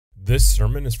This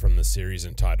sermon is from the series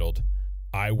entitled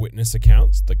Eyewitness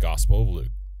Accounts, the Gospel of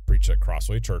Luke, preached at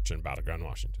Crossway Church in Battleground,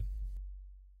 Washington.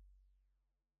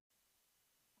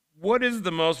 What is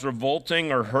the most revolting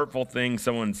or hurtful thing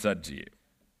someone said to you?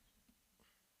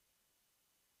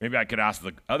 Maybe I could ask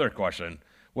the other question.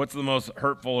 What's the most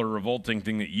hurtful or revolting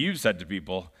thing that you've said to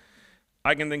people?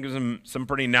 I can think of some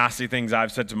pretty nasty things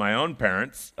I've said to my own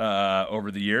parents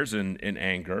over the years in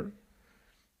anger.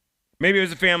 Maybe it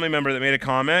was a family member that made a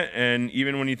comment, and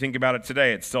even when you think about it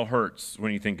today, it still hurts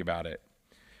when you think about it.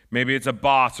 Maybe it's a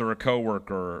boss or a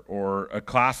coworker or a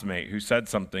classmate who said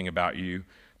something about you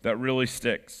that really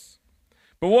sticks.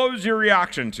 But what was your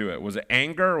reaction to it? Was it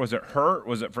anger? Was it hurt?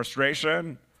 Was it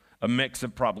frustration? A mix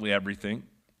of probably everything.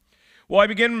 Well, I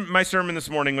begin my sermon this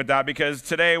morning with that because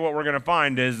today what we're going to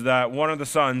find is that one of the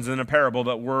sons in a parable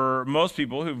that most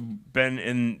people who've been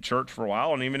in church for a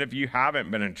while, and even if you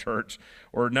haven't been in church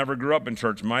or never grew up in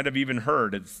church, might have even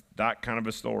heard. It's that kind of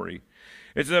a story.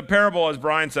 It's a parable, as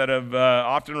Brian said,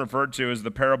 often referred to as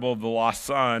the parable of the lost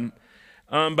son.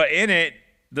 But in it,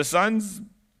 the son's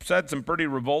said some pretty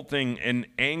revolting and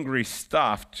angry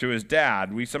stuff to his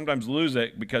dad. We sometimes lose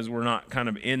it because we're not kind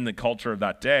of in the culture of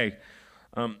that day.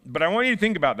 But I want you to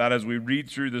think about that as we read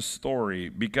through this story,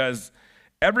 because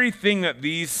everything that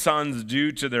these sons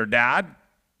do to their dad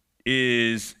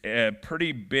is a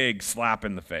pretty big slap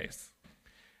in the face.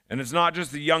 And it's not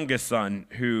just the youngest son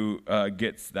who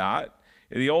gets that.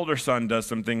 The older son does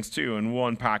some things too, and we'll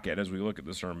unpack it as we look at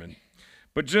the sermon.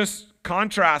 But just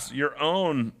contrast your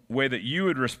own way that you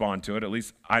would respond to it, at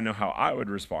least I know how I would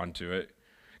respond to it,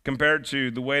 compared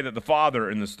to the way that the father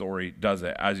in the story does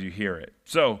it as you hear it.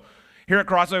 So, here at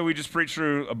Crossway, we just preached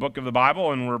through a book of the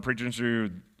Bible, and we're preaching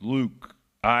through Luke.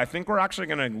 I think we're actually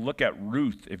going to look at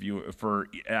Ruth for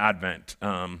Advent.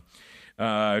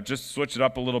 Just switch it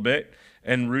up a little bit.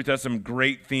 And Ruth has some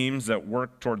great themes that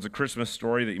work towards a Christmas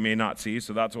story that you may not see,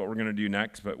 so that's what we're going to do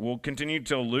next. But we'll continue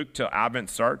till Luke, till Advent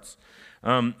starts.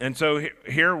 And so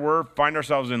here we find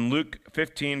ourselves in Luke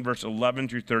 15, verse 11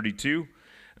 through 32.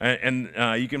 And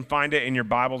you can find it in your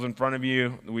Bibles in front of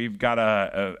you. We've got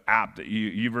a app that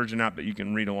YouVersion app that you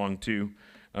can read along to.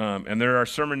 And there are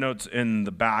sermon notes in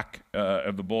the back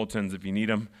of the bulletins if you need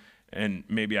them. And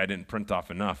maybe I didn't print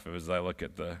off enough as I look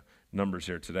at the numbers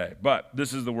here today. But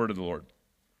this is the word of the Lord.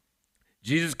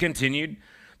 Jesus continued,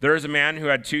 "There is a man who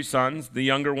had 2 sons. The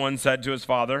younger one said to his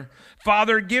father,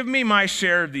 'Father, give me my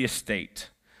share of the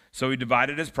estate.' So he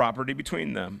divided his property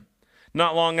between them.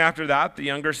 Not long after that, the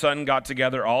younger son got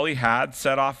together all he had,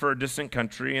 set off for a distant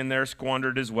country, and there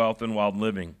squandered his wealth in wild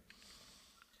living.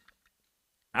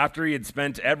 After he had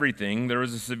spent everything, there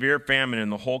was a severe famine in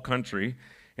the whole country,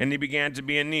 and he began to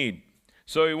be in need.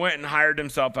 So he went and hired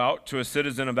himself out to a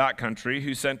citizen of that country,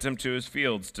 who sent him to his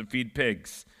fields to feed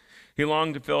pigs. He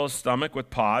longed to fill his stomach with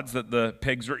pods that the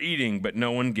pigs were eating, but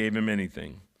no one gave him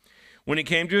anything. When he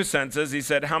came to his senses, he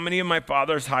said, 'How many of my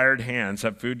father's hired hands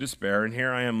have food to spare, and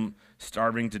here I am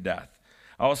starving to death?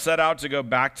 I will set out to go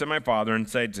back to my father and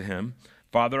say to him,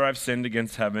 Father, I've sinned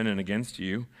against heaven and against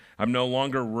you. I'm no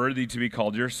longer worthy to be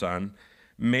called your son.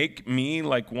 Make me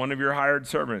like one of your hired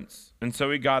servants.' And so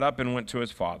he got up and went to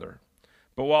his father.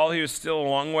 But while he was still a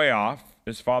long way off,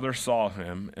 his father saw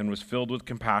him and was filled with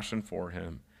compassion for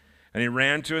him. And he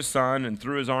ran to his son and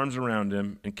threw his arms around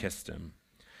him and kissed him.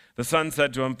 The son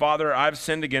said to him, 'Father, I've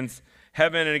sinned against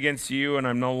heaven and against you, and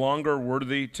I'm no longer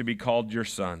worthy to be called your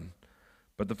son.'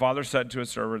 But the father said to his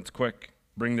servants, 'Quick,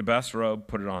 bring the best robe,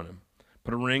 put it on him.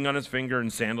 Put a ring on his finger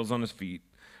and sandals on his feet.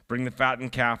 Bring the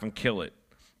fattened calf and kill it.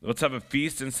 Let's have a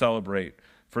feast and celebrate.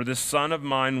 For this son of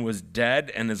mine was dead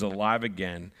and is alive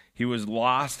again. He was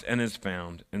lost and is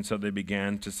found.' And so they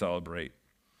began to celebrate.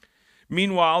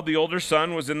 Meanwhile, the older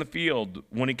son was in the field.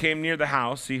 When he came near the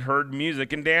house, he heard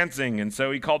music and dancing. And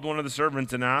so he called one of the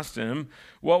servants and asked him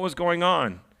what was going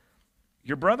on.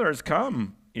 'Your brother has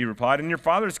come,' he replied, 'and your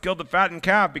father has killed the fattened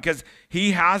calf because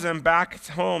he has him back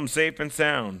home safe and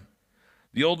sound.'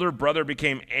 The older brother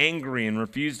became angry and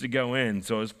refused to go in.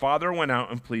 So his father went out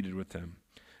and pleaded with him.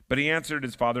 But he answered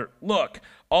his father, 'Look,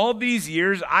 all these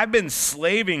years I've been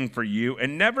slaving for you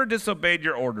and never disobeyed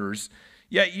your orders.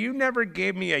 Yet you never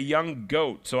gave me a young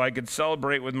goat so I could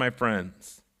celebrate with my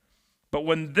friends. But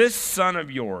when this son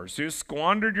of yours, who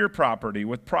squandered your property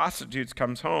with prostitutes,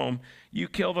 comes home, you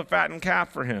kill the fattened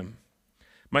calf for him.'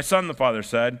 'My son,' the father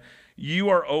said, 'you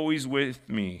are always with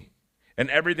me, and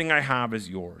everything I have is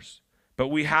yours. But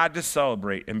we had to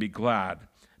celebrate and be glad,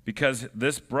 because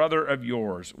this brother of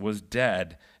yours was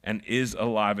dead and is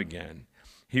alive again.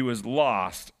 He was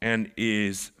lost and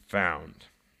is found.'"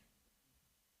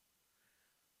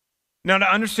 Now,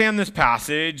 to understand this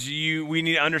passage, we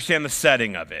need to understand the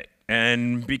setting of it.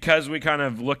 And because we kind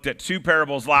of looked at 2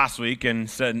 parables last week and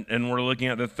we're looking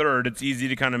at the third, it's easy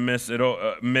to kind of miss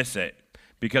it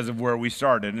because of where we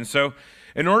started. And so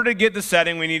in order to get the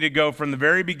setting, we need to go from the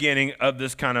very beginning of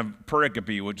this kind of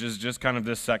pericope, which is just kind of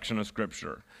this section of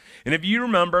Scripture. And if you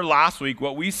remember last week,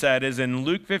 what we said is in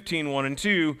Luke 15, 1 and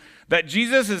 2, that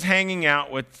Jesus is hanging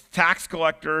out with tax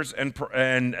collectors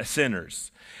and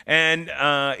sinners. And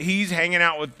he's hanging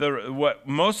out with what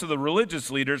most of the religious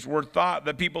leaders were thought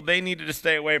that people they needed to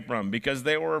stay away from because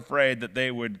they were afraid that they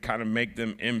would kind of make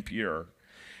them impure.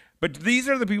 But these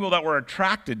are the people that were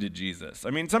attracted to Jesus. I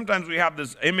mean, sometimes we have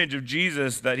this image of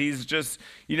Jesus that he's just,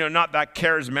 not that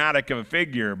charismatic of a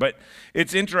figure. But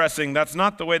it's interesting, that's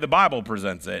not the way the Bible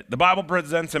presents it. The Bible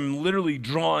presents him literally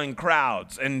drawing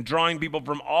crowds and drawing people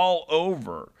from all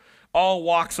over, all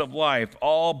walks of life,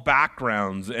 all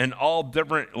backgrounds, and all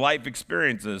different life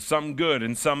experiences, some good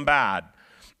and some bad.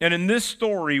 And in this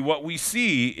story, what we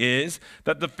see is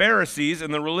that the Pharisees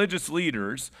and the religious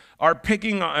leaders are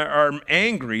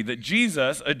angry that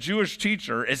Jesus, a Jewish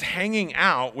teacher, is hanging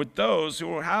out with those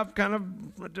who have kind of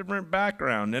a different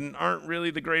background and aren't really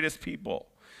the greatest people.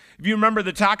 If you remember,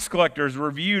 the tax collectors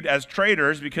were viewed as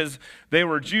traitors because they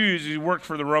were Jews who worked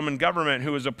for the Roman government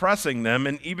who was oppressing them.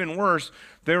 And even worse,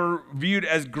 they were viewed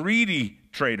as greedy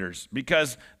traitors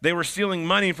because they were stealing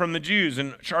money from the Jews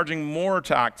and charging more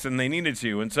tax than they needed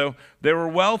to. And so they were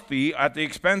wealthy at the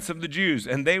expense of the Jews,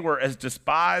 and they were as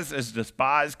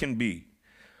despised can be.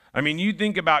 I mean, you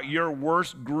think about your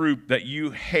worst group that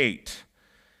you hate.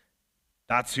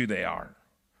 That's who they are.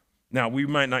 Now, we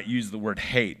might not use the word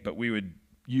hate, but we would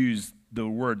use the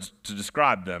words to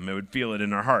describe them. It would feel it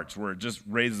in our hearts where it just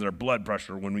raises our blood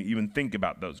pressure when we even think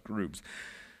about those groups.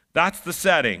 That's the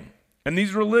setting. And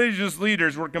these religious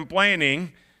leaders were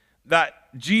complaining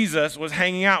that Jesus was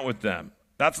hanging out with them.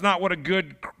 That's not what a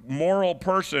good moral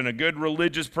person, a good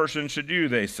religious person should do,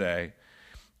 they say.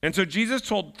 And so Jesus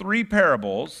told 3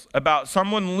 parables about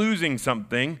someone losing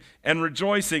something and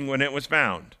rejoicing when it was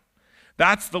found.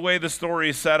 That's the way the story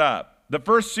is set up. The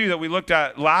first 2 that we looked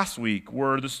at last week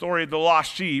were the story of the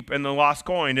lost sheep and the lost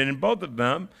coin. And in both of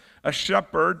them, a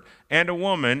shepherd and a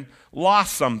woman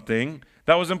lost something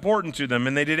that was important to them,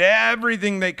 and they did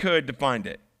everything they could to find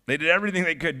it. They did everything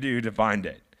they could do to find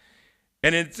it.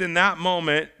 And it's in that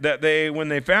moment that when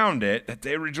they found it, that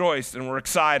they rejoiced and were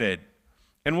excited.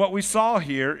 And what we saw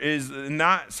here is in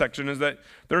that section is that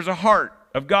there's a heart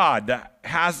of God that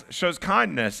shows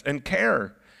kindness and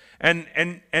care. And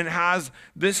has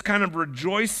this kind of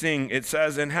rejoicing, it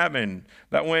says in heaven,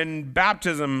 that when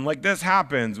baptism like this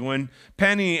happens, when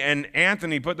Penny and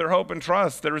Anthony put their hope and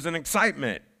trust, there was an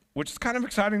excitement, which is kind of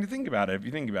exciting to think about it, if you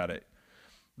think about it.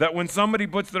 That when somebody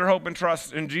puts their hope and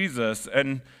trust in Jesus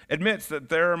and admits that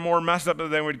they're more messed up than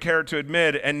they would care to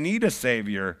admit and need a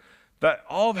Savior, that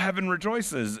all of heaven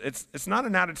rejoices. It's not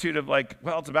an attitude of like,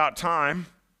 well, it's about time.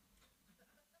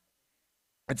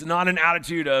 It's not an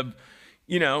attitude of,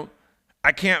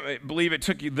 I can't believe it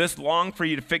took you this long for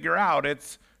you to figure out.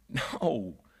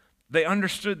 No, they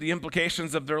understood the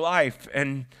implications of their life,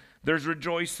 and there's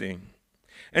rejoicing.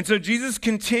 And so Jesus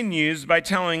continues by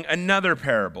telling another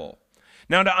parable.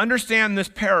 Now, to understand this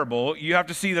parable, you have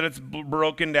to see that it's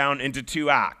broken down into 2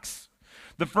 acts.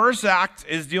 The first act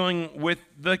is dealing with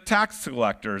the tax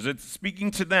collectors. It's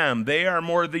speaking to them. They are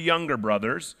more the younger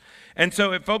brothers. And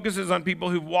so it focuses on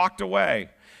people who've walked away.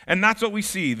 And that's what we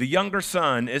see. The younger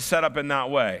son is set up in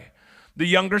that way. The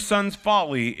younger son's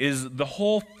folly is the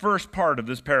whole first part of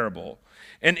this parable.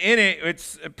 And in it,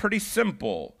 it's pretty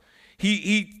simple.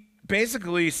 He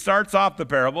basically starts off the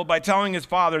parable by telling his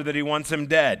father that he wants him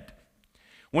dead.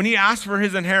 When he asked for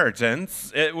his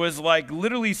inheritance, it was like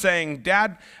literally saying,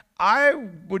 Dad, I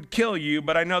would kill you,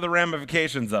 but I know the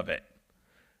ramifications of it.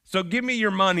 So give me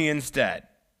your money instead.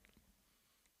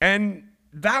 And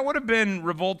that would have been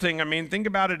revolting. I mean, think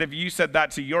about it if you said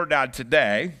that to your dad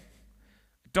today.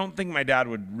 I don't think my dad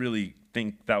would really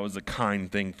think that was a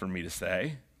kind thing for me to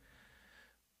say.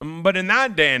 But in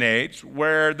that day and age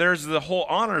where there's the whole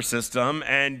honor system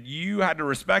and you had to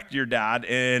respect your dad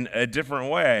in a different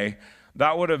way,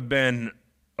 that would have been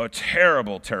a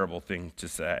terrible, terrible thing to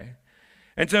say.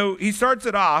 And so he starts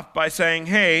it off by saying,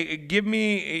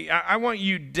 hey, I want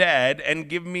you dead and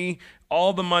give me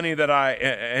all the money that I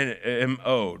am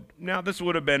owed. Now, this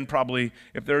would have been probably,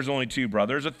 if there's only 2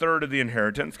 brothers, 1/3 of the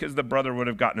inheritance because the brother would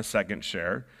have gotten a second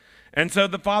share. And so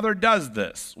the father does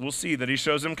this. We'll see that he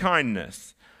shows him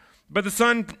kindness. But the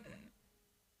son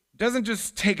doesn't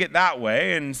just take it that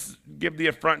way and give the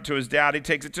affront to his dad. He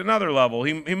takes it to another level.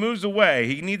 He moves away.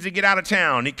 He needs to get out of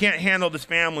town. He can't handle this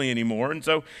family anymore, and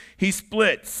so he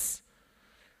splits.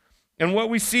 And what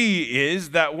we see is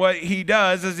that what he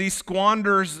does is he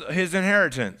squanders his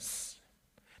inheritance.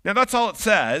 Now, that's all it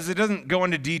says. It doesn't go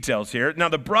into details here. Now,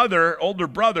 the older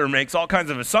brother, makes all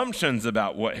kinds of assumptions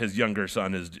about what his younger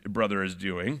brother is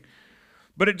doing.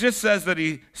 But it just says that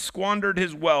he squandered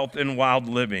his wealth in wild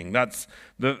living. That's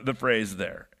the phrase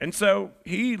there. And so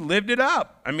he lived it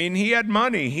up. I mean, he had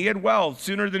money. He had wealth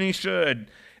sooner than he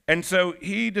should. And so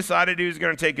he decided he was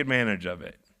going to take advantage of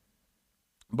it.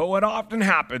 But what often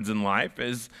happens in life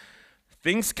is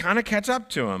things kind of catch up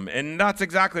to him. And that's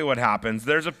exactly what happens.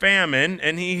 There's a famine,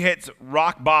 and he hits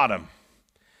rock bottom.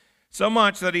 So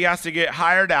much that he has to get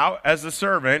hired out as a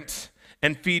servant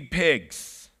and feed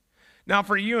pigs. Now,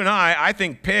 for you and I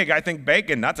think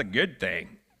bacon, that's a good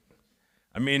thing.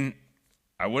 I mean,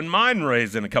 I wouldn't mind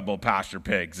raising a couple of pasture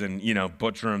pigs and,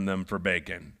 butchering them for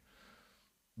bacon.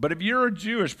 But if you're a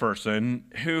Jewish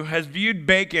person who has viewed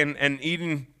bacon and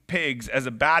eating pigs as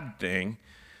a bad thing,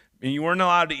 and you weren't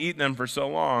allowed to eat them for so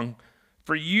long,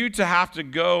 for you to have to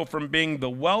go from being the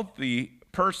wealthy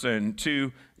person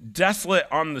to desolate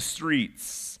on the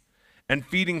streets and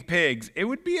feeding pigs, it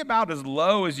would be about as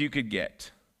low as you could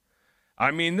get.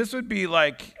 I mean, this would be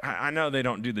like, I know they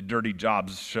don't do the Dirty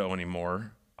Jobs show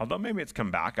anymore, although maybe it's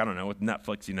come back. I don't know. With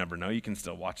Netflix, you never know. You can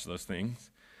still watch those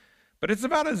things. But it's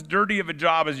about as dirty of a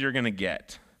job as you're going to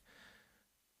get.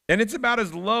 And it's about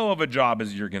as low of a job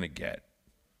as you're going to get.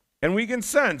 And we can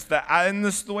sense that in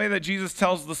this the way that Jesus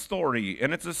tells the story,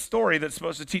 and it's a story that's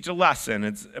supposed to teach a lesson.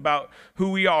 It's about who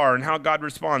we are and how God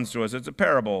responds to us. It's a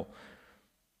parable.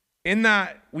 In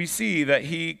that, we see that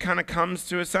he kind of comes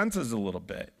to his senses a little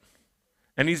bit.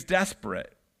 And he's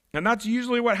desperate. And that's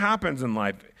usually what happens in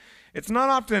life. It's not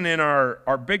often in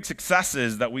our big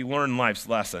successes that we learn life's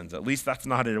lessons. At least that's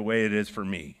not the way it is for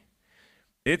me.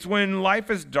 It's when life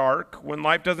is dark, when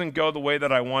life doesn't go the way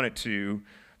that I want it to,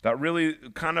 that really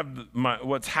kind of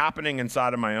what's happening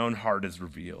inside of my own heart is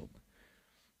revealed.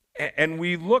 And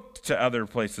we look to other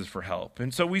places for help.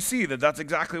 And so we see that that's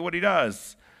exactly what he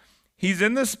does. He's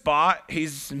in this spot,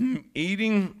 he's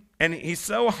eating, and he's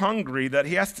so hungry that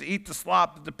he has to eat the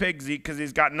slop that the pigs eat because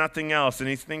he's got nothing else. And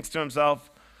he thinks to himself,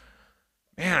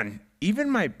 man, even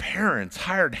my parents'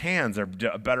 hired hands are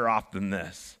better off than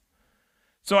this.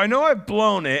 So I know I've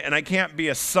blown it and I can't be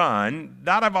a son.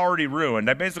 That I've already ruined.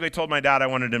 I basically told my dad I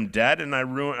wanted him dead, and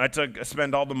I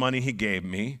spent all the money he gave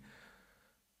me.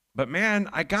 But man,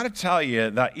 I got to tell you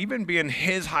that even being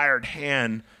his hired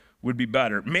hand would be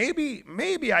better.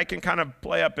 Maybe I can kind of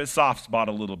play up his soft spot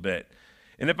a little bit.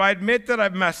 And if I admit that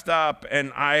I've messed up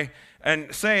and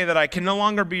say that I can no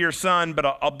longer be your son, but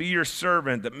I'll be your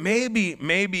servant, that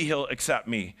maybe he'll accept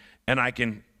me and I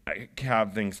can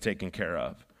have things taken care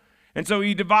of. And so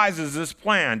he devises this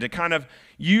plan to kind of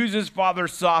use his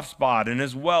father's soft spot and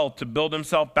his wealth to build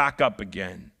himself back up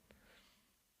again.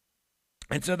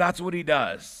 And so that's what he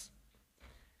does.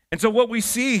 And so what we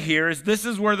see here is this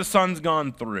is where the son's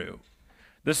gone through.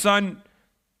 The son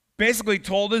basically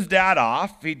told his dad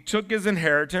off. He took his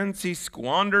inheritance, he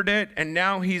squandered it, and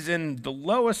now he's in the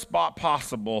lowest spot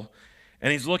possible,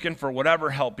 and he's looking for whatever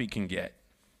help he can get.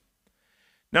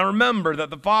 Now remember that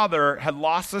the father had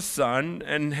lost his son,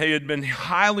 and he had been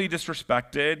highly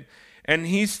disrespected, and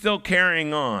he's still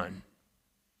carrying on.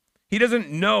 He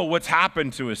doesn't know what's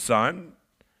happened to his son.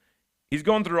 He's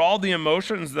going through all the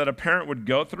emotions that a parent would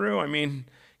go through. I mean,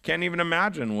 can't even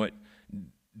imagine what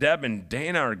Deb and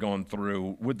Dana are going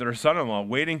through with their son-in-law,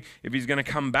 waiting if he's going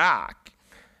to come back.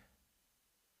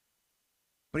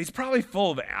 But he's probably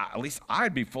full of, at least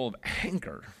I'd be full of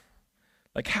anger.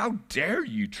 Like, how dare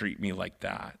you treat me like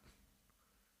that?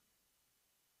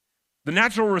 The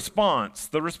natural response,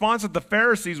 the response that the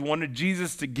Pharisees wanted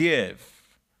Jesus to give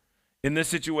in this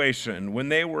situation when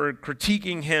they were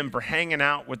critiquing him for hanging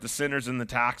out with the sinners and the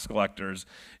tax collectors,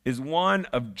 is one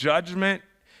of judgment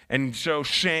and show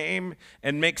shame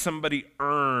and make somebody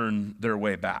earn their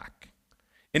way back.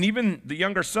 And even the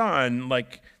younger son,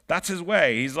 like, that's his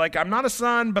way. He's like, I'm not a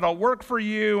son, but I'll work for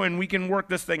you and we can work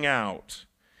this thing out.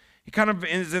 He kind of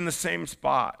is in the same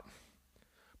spot.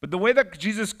 But the way that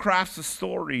Jesus crafts the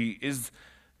story is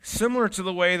similar to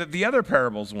the way that the other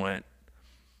parables went.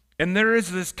 And there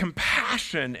is this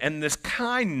compassion and this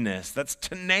kindness that's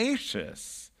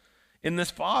tenacious in this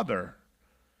father.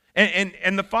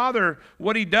 And the father,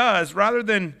 what he does, rather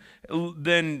than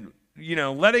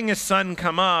letting his son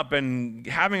come up and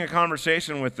having a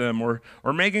conversation with him or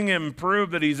making him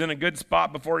prove that he's in a good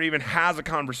spot before he even has a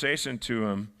conversation to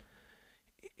him,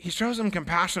 he shows him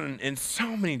compassion in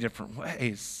so many different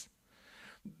ways.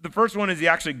 The first one is he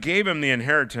actually gave him the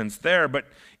inheritance there, but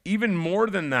even more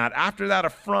than that, after that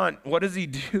affront, what does he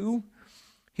do?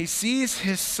 He sees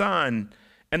his son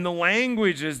And the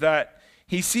language is that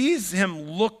he sees him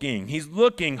looking. He's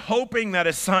looking, hoping that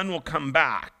his son will come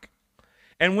back.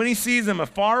 And when he sees him a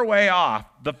far way off,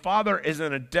 the father is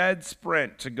in a dead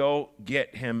sprint to go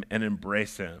get him and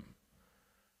embrace him.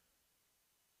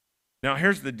 Now,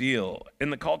 here's the deal. In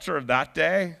the culture of that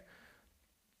day,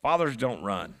 fathers don't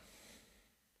run.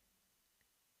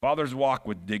 Fathers walk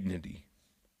with dignity.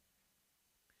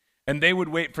 And they would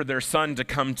wait for their son to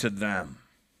come to them.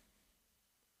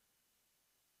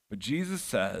 But Jesus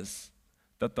says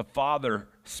that the father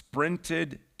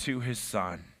sprinted to his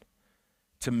son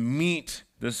to meet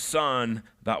the son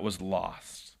that was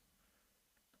lost.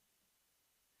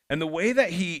 And the way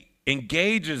that he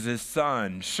engages his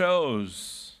son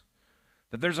shows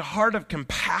that there's a heart of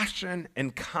compassion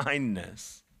and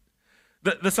kindness.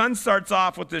 The son starts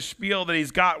off with this spiel that he's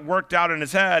got worked out in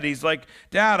his head. He's like,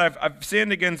 Dad, I've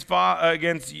sinned against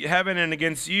heaven and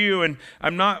against you, and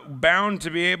I'm not bound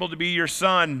to be able to be your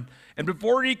son. And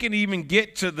before he can even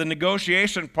get to the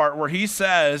negotiation part where he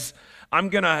says, I'm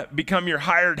going to become your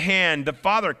hired hand, the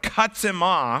father cuts him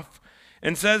off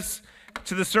and says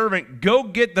to the servant, go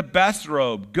get the best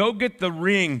robe, go get the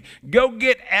ring, go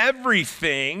get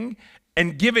everything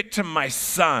and give it to my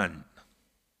son.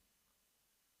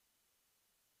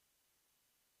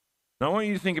 Now, I want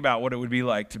you to think about what it would be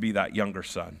like to be that younger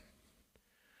son.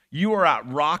 You are at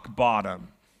rock bottom.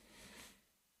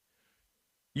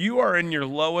 You are in your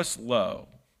lowest low.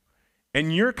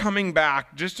 And you're coming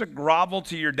back just to grovel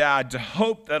to your dad to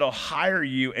hope that he'll hire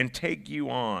you and take you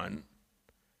on.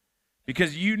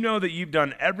 Because you know that you've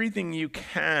done everything you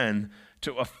can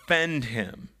to offend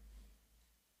him.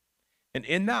 And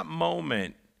in that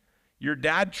moment, your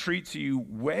dad treats you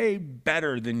way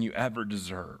better than you ever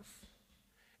deserve.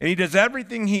 And he does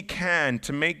everything he can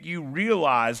to make you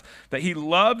realize that he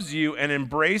loves you and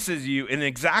embraces you in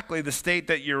exactly the state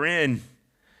that you're in.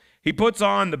 He puts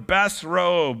on the best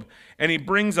robe and he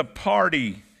brings a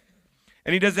party.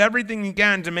 And he does everything he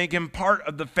can to make him part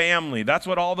of the family. That's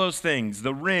what all those things,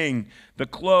 the ring, the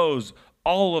clothes,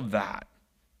 all of that.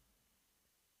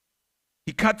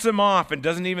 He cuts him off and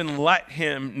doesn't even let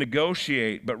him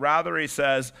negotiate, but rather he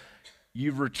says,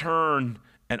 you've returned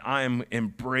and I am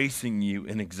embracing you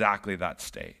in exactly that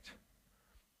state.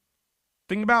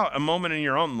 Think about a moment in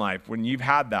your own life when you've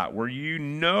had that, where you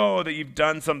know that you've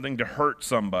done something to hurt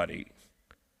somebody,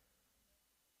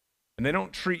 and they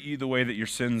don't treat you the way that your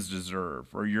sins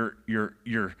deserve, or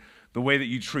the way that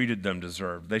you treated them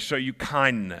deserve. They show you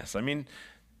kindness. I mean,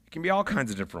 it can be all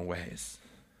kinds of different ways.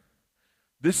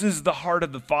 This is the heart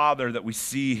of the Father that we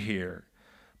see here.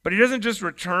 But he doesn't just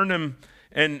return him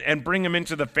and bring him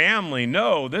into the family.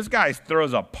 No, this guy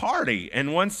throws a party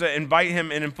and wants to invite him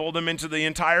and enfold him into the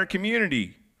entire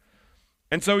community.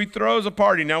 And so he throws a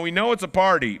party. Now we know it's a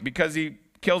party because he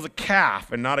kills a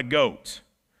calf and not a goat.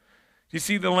 You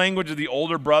see the language of the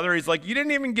older brother? He's like, you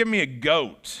didn't even give me a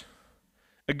goat.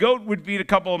 A goat would feed a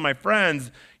couple of my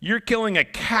friends. You're killing a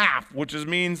calf, which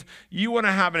means you want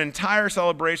to have an entire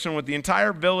celebration with the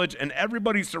entire village and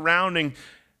everybody surrounding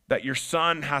that your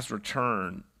son has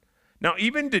returned. Now,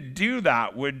 even to do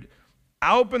that would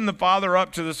open the father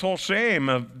up to this whole shame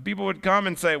of people would come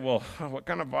and say, well, what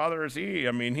kind of father is he?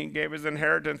 I mean, he gave his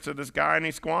inheritance to this guy and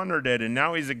he squandered it, and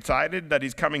now he's excited that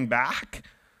he's coming back.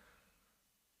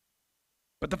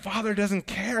 But the father doesn't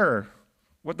care.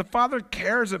 What the father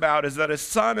cares about is that his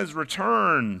son is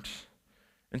returned.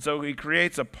 And so he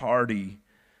creates a party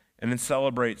and then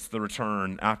celebrates the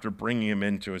return after bringing him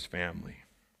into his family.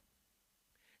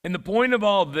 And the point of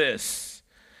all this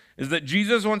is that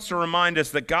Jesus wants to remind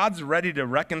us that God's ready to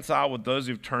reconcile with those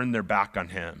who've turned their back on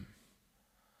him.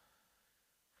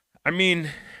 I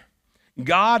mean,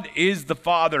 God is the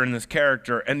father in this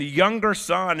character, and the younger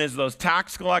son is those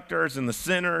tax collectors and the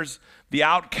sinners, the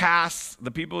outcasts,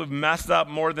 the people who've messed up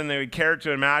more than they would care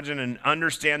to imagine and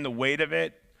understand the weight of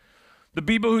it. The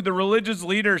people who the religious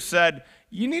leaders said,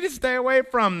 you need to stay away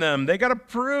from them. They got to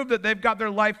prove that they've got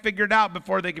their life figured out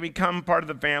before they can become part of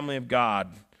the family of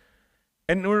God.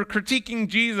 And we're critiquing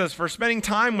Jesus for spending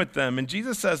time with them. And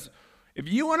Jesus says, if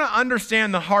you want to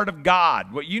understand the heart of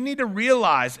God, what you need to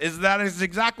realize is that it's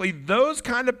exactly those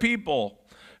kind of people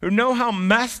who know how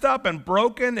messed up and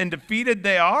broken and defeated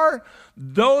they are.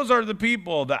 Those are the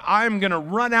people that I'm going to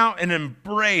run out and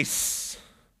embrace.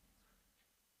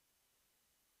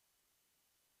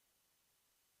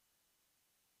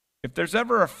 If there's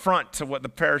ever a front to what the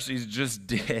Pharisees just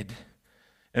did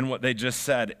and what they just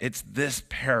said, it's this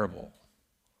parable.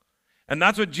 And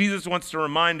that's what Jesus wants to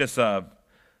remind us of.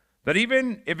 That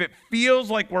even if it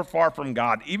feels like we're far from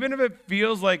God, even if it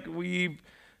feels like we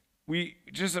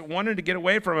just wanted to get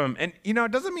away from him, and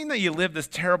it doesn't mean that you live this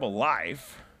terrible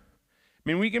life. I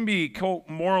mean, we can be quote,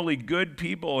 morally good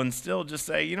people and still just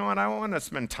say, you know what, I want to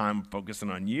spend time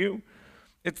focusing on you.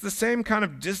 It's the same kind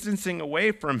of distancing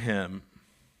away from him.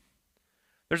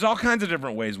 There's all kinds of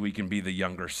different ways we can be the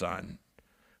younger son,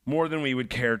 more than we would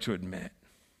care to admit.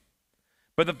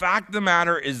 But the fact of the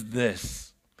matter is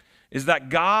this, is that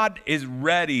God is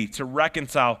ready to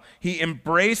reconcile. He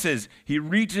embraces, he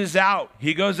reaches out,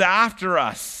 he goes after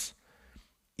us,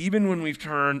 even when we've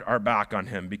turned our back on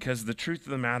him. Because the truth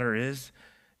of the matter is,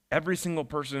 every single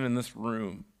person in this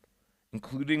room,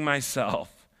 including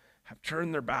myself, have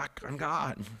turned their back on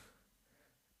God.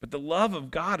 But the love of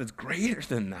God is greater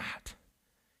than that.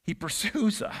 He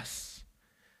pursues us.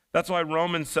 That's why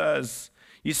Romans says,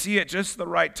 you see, at just the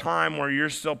right time where you're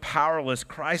still powerless,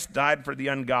 Christ died for the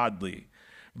ungodly.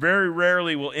 Very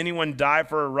rarely will anyone die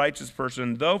for a righteous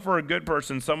person, though for a good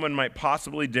person someone might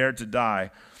possibly dare to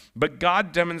die. But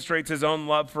God demonstrates his own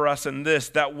love for us in this,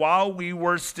 that while we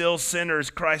were still sinners,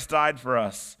 Christ died for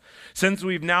us. Since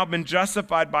we've now been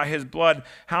justified by his blood,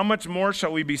 how much more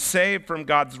shall we be saved from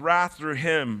God's wrath through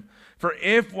him? For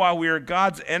if while we are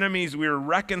God's enemies, we are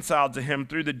reconciled to him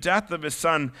through the death of his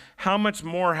son, how much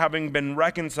more, having been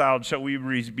reconciled, shall we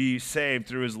be saved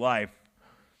through his life?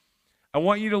 I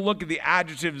want you to look at the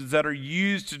adjectives that are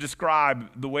used to describe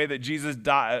the way that Jesus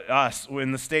died us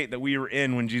in the state that we were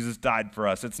in when Jesus died for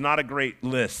us. It's not a great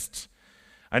list.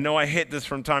 I know I hit this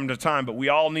from time to time, but we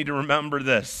all need to remember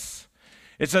this.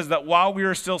 It says that while we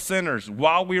were still sinners,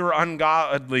 while we were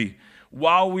ungodly,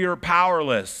 while we were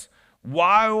powerless,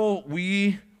 while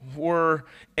we were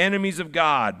enemies of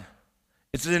God,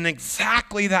 it's in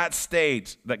exactly that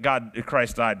state that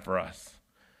Christ died for us.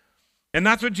 And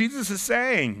that's what Jesus is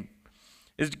saying,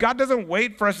 is God doesn't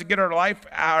wait for us to get our life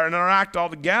and our act all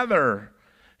together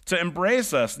to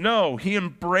embrace us. No, he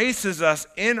embraces us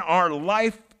in our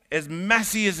life as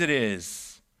messy as it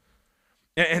is.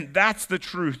 And that's the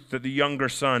truth that the younger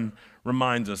son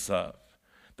reminds us of.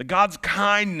 That God's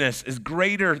kindness is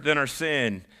greater than our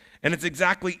sin. And it's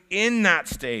exactly in that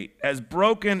state, as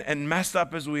broken and messed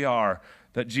up as we are,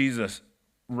 that Jesus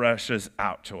rushes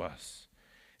out to us.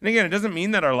 And again, it doesn't mean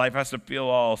that our life has to feel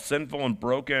all sinful and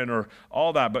broken or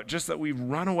all that, but just that we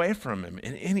run away from him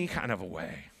in any kind of a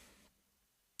way.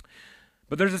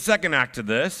 But there's a second act to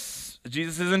this.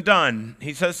 Jesus isn't done.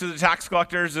 He says to the tax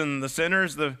collectors and the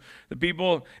sinners, the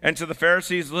people, and to the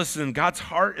Pharisees, listen, God's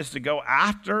heart is to go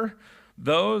after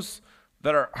those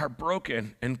that are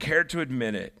broken and care to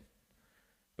admit it.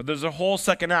 But there's a whole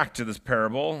second act to this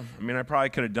parable. I mean, I probably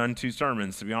could have done 2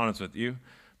 sermons, to be honest with you,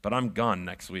 but I'm gone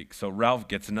next week, so Ralph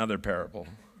gets another parable.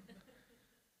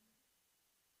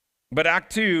 But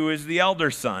Act 2 is the elder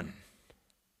son.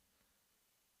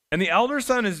 And the elder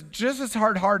son is just as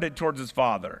hard-hearted towards his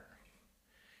father.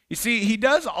 You see, he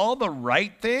does all the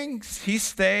right things. He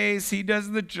stays, he does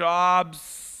the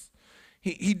jobs,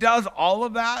 he does all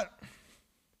of that,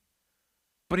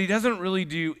 but he doesn't really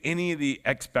do any of the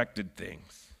expected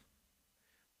things.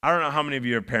 I don't know how many of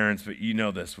you are parents, but you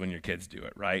know this when your kids do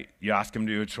it, right? You ask them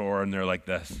to do a chore, and they're like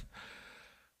this.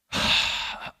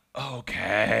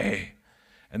 Okay.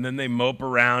 And then they mope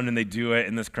around, and they do it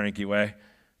in this cranky way.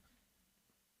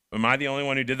 Am I the only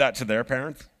one who did that to their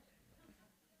parents?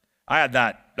 I had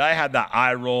that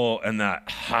eye roll and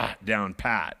that down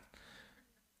pat.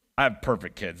 I have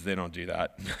perfect kids. They don't do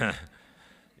that.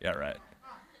 Yeah, right.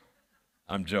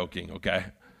 I'm joking, okay?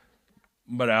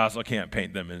 But I also can't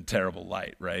paint them in a terrible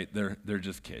light, right? They're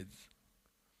just kids.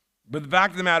 But the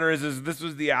fact of the matter is this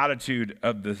was the attitude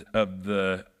of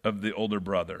the older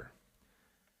brother.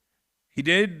 He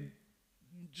did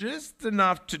just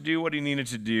enough to do what he needed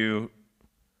to do,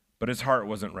 but his heart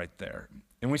wasn't right there.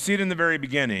 And we see it in the very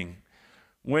beginning.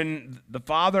 When the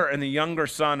father and the younger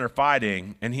son are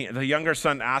fighting, and the younger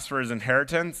son asks for his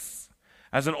inheritance,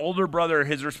 as an older brother,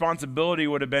 his responsibility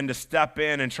would have been to step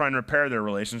in and try and repair their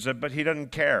relationship, but he doesn't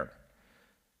care.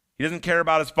 He doesn't care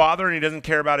about his father, and he doesn't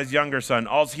care about his younger son.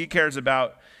 All he cares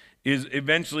about is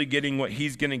eventually getting what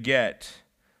he's going to get.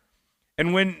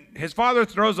 And when his father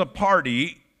throws a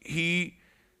party, he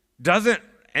doesn't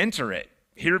enter it.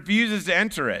 He refuses to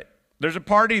enter it. There's a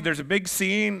party, there's a big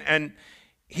scene, and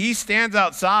he stands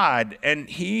outside, and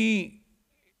he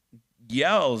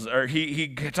yells, or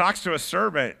he talks to a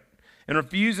servant, and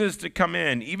refuses to come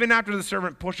in, even after the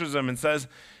servant pushes him and says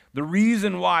the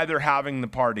reason why they're having the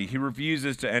party. He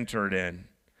refuses to enter it in.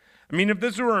 I mean, if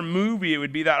this were a movie, it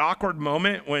would be that awkward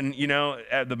moment when,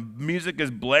 the music is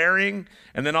blaring,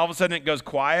 and then all of a sudden it goes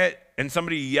quiet, and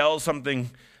somebody yells something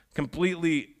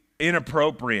completely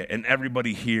inappropriate, and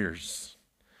everybody hears.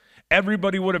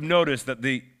 Everybody would have noticed that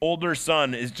the older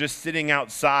son is just sitting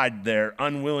outside there,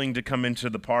 unwilling to come into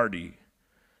the party.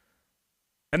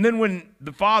 And then when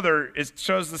the father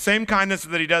shows the same kindness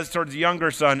that he does towards the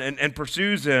younger son and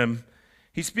pursues him,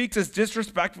 he speaks as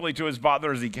disrespectfully to his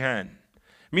father as he can.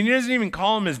 I mean, he doesn't even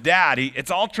call him his dad.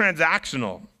 It's all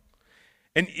transactional.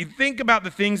 And you think about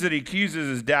the things that he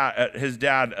accuses his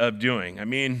dad of doing. I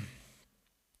mean,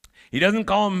 he doesn't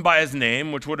call him by his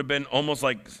name, which would have been almost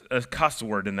like a cuss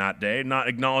word in that day, not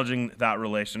acknowledging that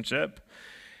relationship.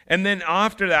 And then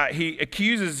after that, he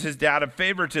accuses his dad of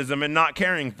favoritism and not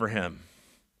caring for him.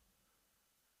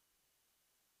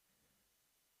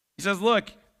 He says,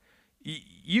 look,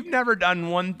 you've never done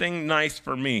one thing nice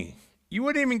for me. You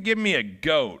wouldn't even give me a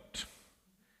goat.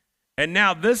 And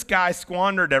now this guy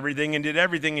squandered everything and did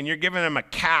everything, and you're giving him a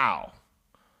cow.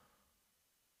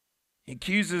 He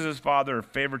accuses his father of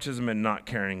favoritism and not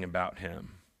caring about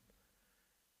him.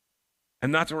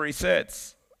 And that's where he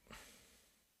sits.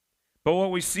 But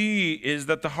what we see is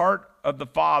that the heart of the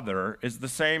father is the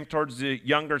same towards the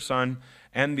younger son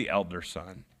and the elder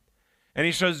son. And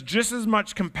he shows just as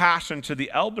much compassion to the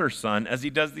elder son as he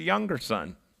does the younger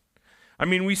son. I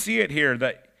mean, we see it here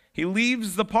that he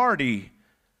leaves the party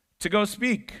to go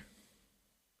speak.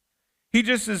 He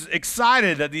just is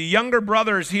excited that the younger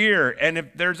brother is here. And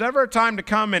if there's ever a time to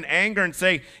come in anger and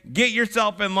say, get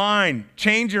yourself in line,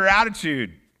 change your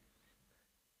attitude.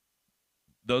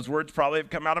 Those words probably have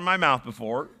come out of my mouth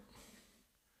before.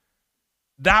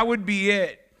 That would be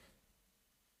it.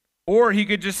 Or he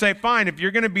could just say, fine, if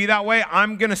you're going to be that way,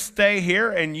 I'm going to stay here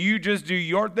and you just do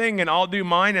your thing and I'll do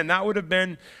mine. And that would have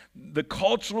been the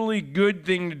culturally good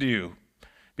thing to do.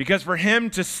 Because for him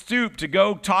to stoop to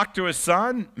go talk to his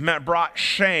son brought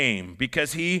shame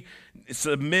because he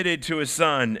submitted to his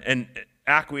son and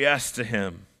acquiesced to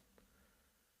him.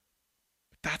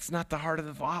 But that's not the heart of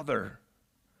the father.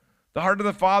 The heart of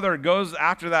the father goes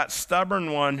after that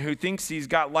stubborn one who thinks he's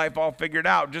got life all figured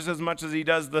out just as much as he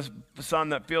does the son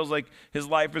that feels like his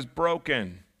life is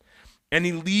broken. And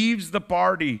he leaves the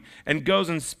party and goes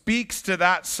and speaks to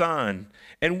that son.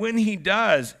 And when he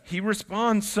does, he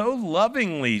responds so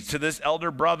lovingly to this elder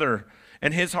brother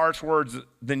and his harsh words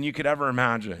than you could ever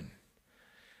imagine.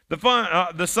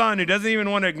 The son, who doesn't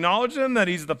even want to acknowledge him that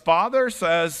he's the father,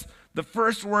 says, the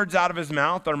first words out of his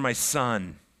mouth are my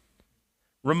son,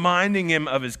 reminding him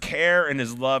of his care and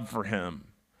his love for him.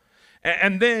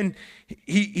 And then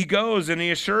he goes and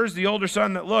he assures the older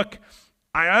son that, look,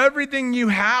 everything you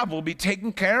have will be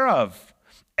taken care of.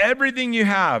 Everything you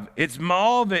have,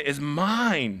 all of it is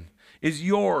mine, is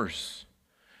yours.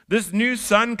 This new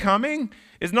son coming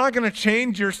is not going to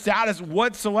change your status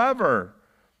whatsoever.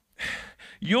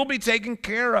 You'll be taken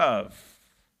care of.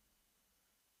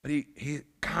 But he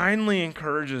kindly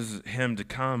encourages him to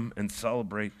come and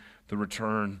celebrate the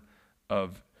return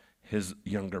of his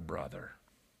younger brother.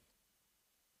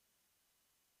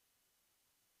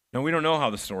 Now, we don't know how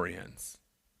the story ends.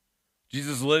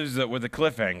 Jesus lives it with a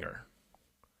cliffhanger.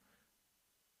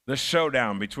 The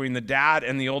showdown between the dad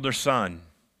and the older son.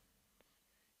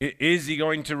 Is he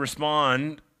going to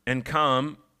respond and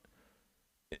come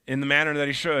in the manner that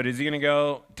he should? Is he going to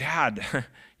go, Dad,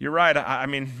 you're right. I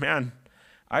mean, man,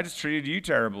 I just treated you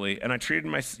terribly, and I treated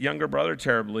my younger brother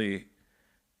terribly,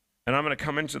 and I'm going to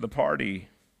come into the party.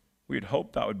 We'd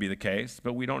hope that would be the case,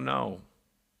 but we don't know.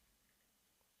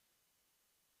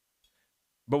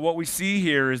 But what we see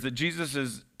here is that Jesus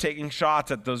is taking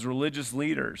shots at those religious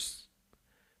leaders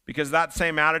because that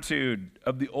same attitude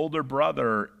of the older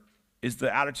brother is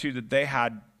the attitude that they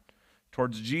had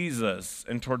towards Jesus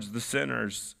and towards the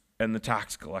sinners and the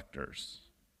tax collectors.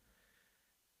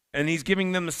 And he's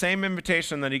giving them the same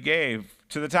invitation that he gave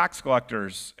to the tax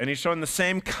collectors, and he's showing the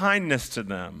same kindness to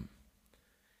them.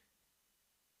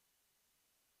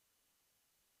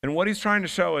 And what he's trying to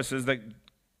show us is that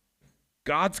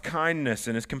God's kindness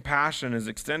and his compassion is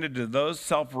extended to those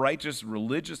self-righteous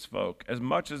religious folk as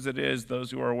much as it is those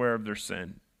who are aware of their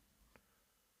sin.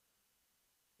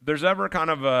 If there's ever kind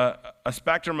of a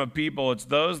spectrum of people, it's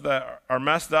those that are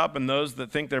messed up and those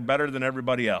that think they're better than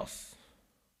everybody else.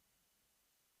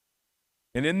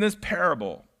 And in this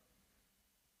parable,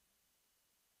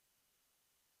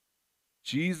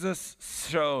 Jesus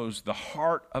shows the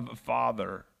heart of a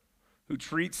father who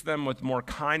treats them with more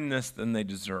kindness than they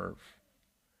deserve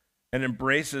and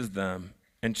embraces them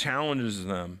and challenges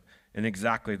them in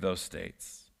exactly those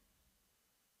states.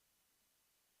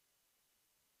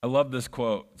 I love this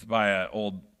quote. It's by an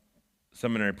old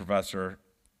seminary professor.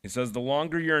 He says, the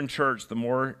longer you're in church, the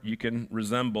more you can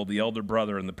resemble the elder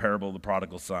brother in the parable of the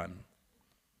prodigal son.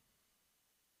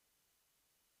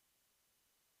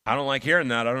 I don't like hearing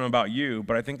that. I don't know about you,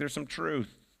 but I think there's some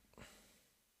truth.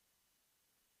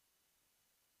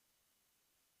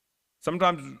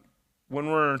 Sometimes when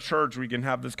we're in church, we can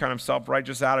have this kind of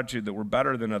self-righteous attitude that we're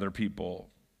better than other people.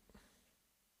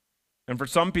 And for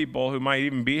some people who might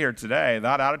even be here today,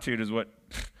 that attitude is what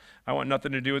I want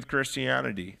nothing to do with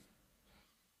Christianity.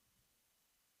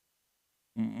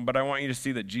 But I want you to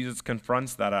see that Jesus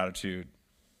confronts that attitude.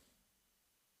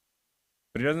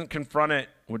 But he doesn't confront it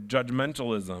with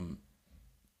judgmentalism.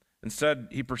 Instead,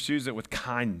 he pursues it with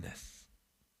kindness.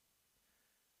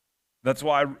 That's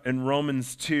why in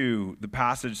Romans 2, the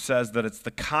passage says that it's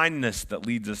the kindness that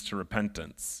leads us to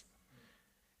repentance.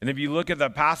 And if you look at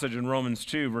that passage in Romans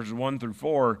 2, verses 1 through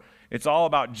 4, it's all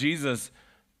about Jesus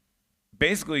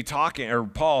basically talking, or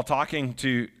Paul talking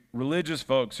to religious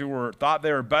folks who thought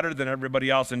they were better than everybody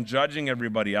else and judging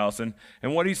everybody else. And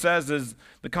what he says is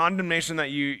the condemnation that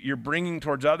you're bringing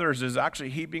towards others is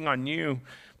actually heaping on you.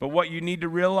 But what you need to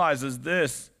realize is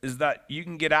this, is that you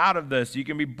can get out of this. You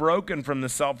can be broken from the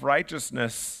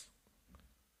self-righteousness.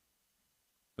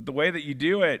 But the way that you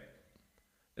do it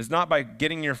is not by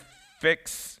getting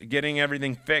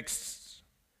everything fixed.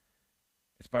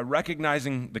 It's by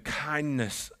recognizing the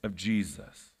kindness of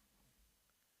Jesus.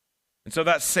 And so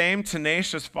that same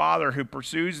tenacious father who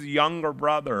pursues the younger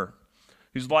brother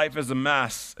whose life is a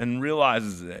mess and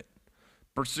realizes it,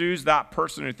 pursues that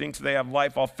person who thinks they have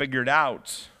life all figured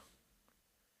out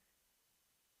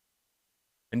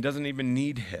and doesn't even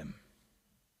need him.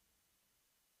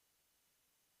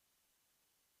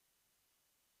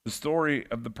 The story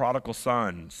of the prodigal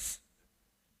sons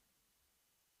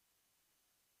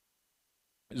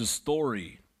is a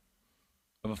story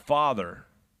of a father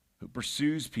who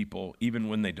pursues people even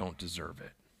when they don't deserve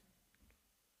it,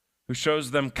 who shows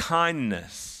them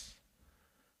kindness.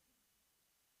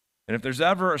 And if there's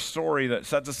ever a story that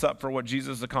sets us up for what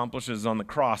Jesus accomplishes on the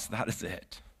cross, that is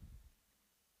it.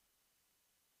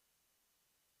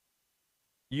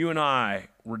 You and I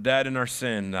were dead in our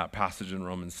sin, that passage in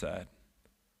Romans said.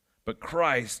 But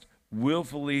Christ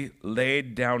willfully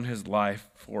laid down his life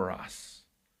for us.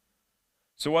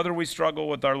 So whether we struggle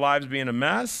with our lives being a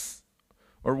mess,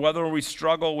 or whether we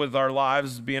struggle with our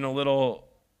lives being a little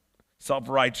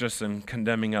self-righteous and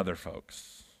condemning other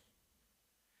folks.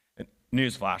 And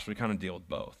newsflash, we kind of deal with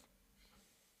both.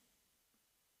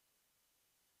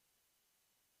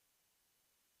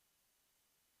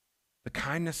 The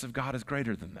kindness of God is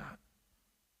greater than that.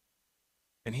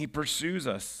 And he pursues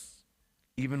us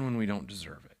even when we don't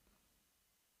deserve it.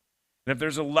 And if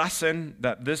there's a lesson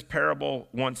that this parable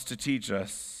wants to teach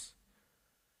us,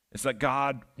 it's that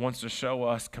God wants to show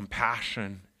us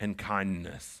compassion and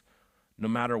kindness no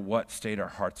matter what state our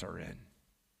hearts are in.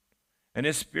 And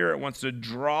his Spirit wants to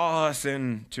draw us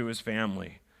into his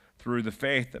family through the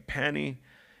faith that Penny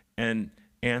and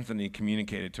Anthony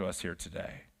communicated to us here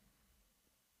today.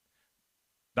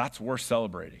 That's worth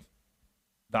celebrating.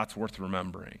 That's worth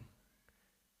remembering.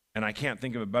 And I can't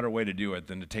think of a better way to do it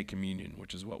than to take communion,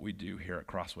 which is what we do here at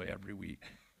Crossway every week.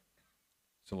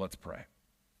 So let's pray.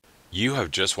 You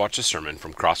have just watched a sermon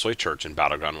from Crossway Church in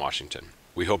Battleground, Washington.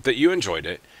 We hope that you enjoyed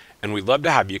it, and we'd love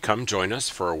to have you come join us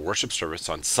for a worship service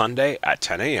on Sunday at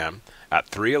 10 a.m. at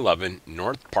 311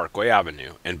 North Parkway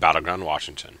Avenue in Battleground,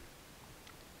 Washington.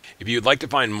 If you'd like to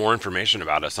find more information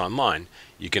about us online,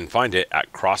 you can find it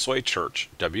at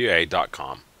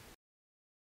crosswaychurchwa.com.